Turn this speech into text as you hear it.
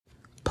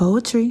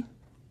Poetry.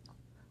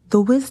 The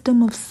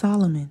wisdom of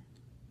Solomon.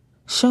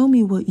 Show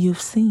me what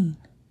you've seen.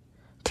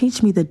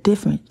 Teach me the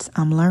difference.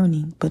 I'm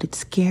learning, but it's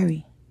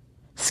scary.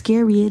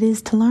 Scary it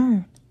is to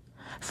learn.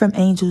 From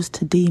angels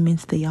to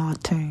demons, they all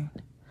turn.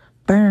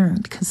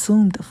 Burned,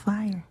 consumed the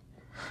fire.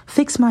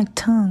 Fix my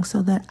tongue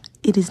so that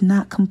it is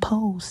not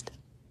composed.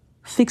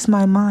 Fix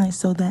my mind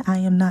so that I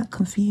am not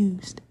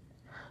confused.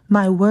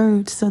 My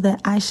words so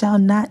that I shall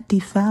not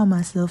defile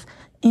myself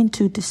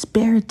into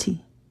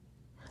disparity.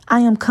 I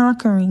am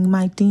conquering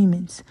my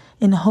demons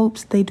in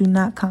hopes they do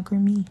not conquer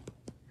me.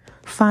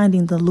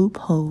 Finding the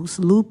loopholes,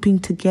 looping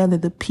together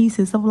the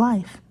pieces of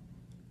life.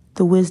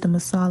 The wisdom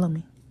of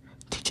Solomon,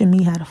 teaching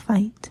me how to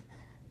fight.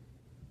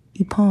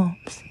 E.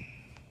 Palms.